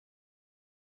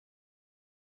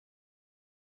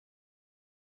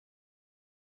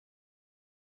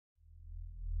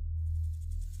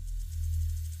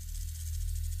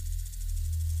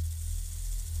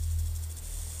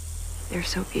They're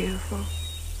so beautiful.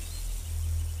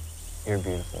 You're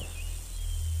beautiful.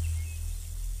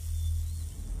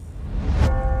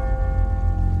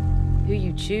 Who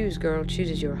you choose, girl,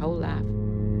 chooses your whole life.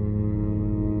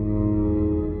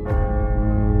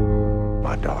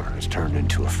 My daughter has turned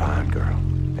into a fine girl,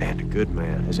 and a good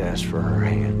man has asked for her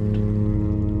hand.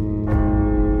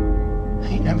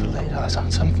 He never laid eyes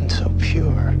on something so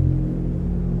pure.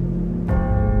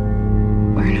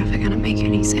 We're never gonna make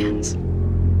any sense.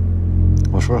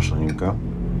 What's rustling, you girl?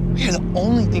 You're the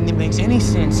only thing that makes any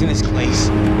sense in this place.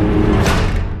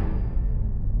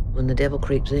 When the devil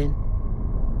creeps in,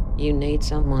 you need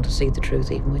someone to see the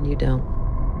truth even when you don't.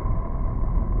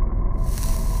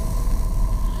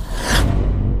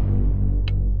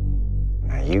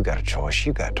 Now you got a choice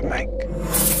you got to make.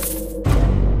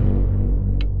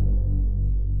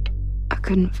 I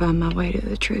couldn't find my way to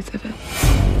the truth of it.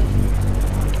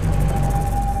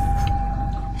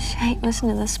 She ain't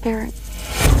listening to the spirit.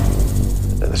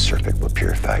 The serpent will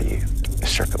purify you. The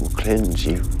serpent will cleanse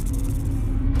you.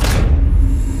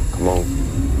 Come on.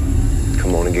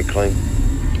 Come on and get clean.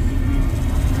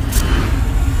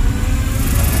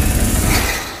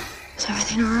 Is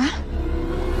everything all right?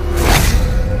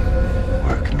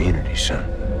 We're a community, son.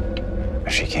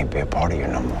 She can't be a part of you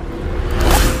no more.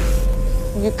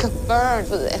 You could burn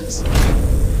for this.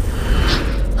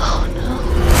 Oh, no.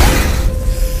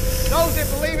 Those that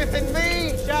believeth in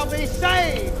me shall be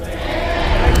saved.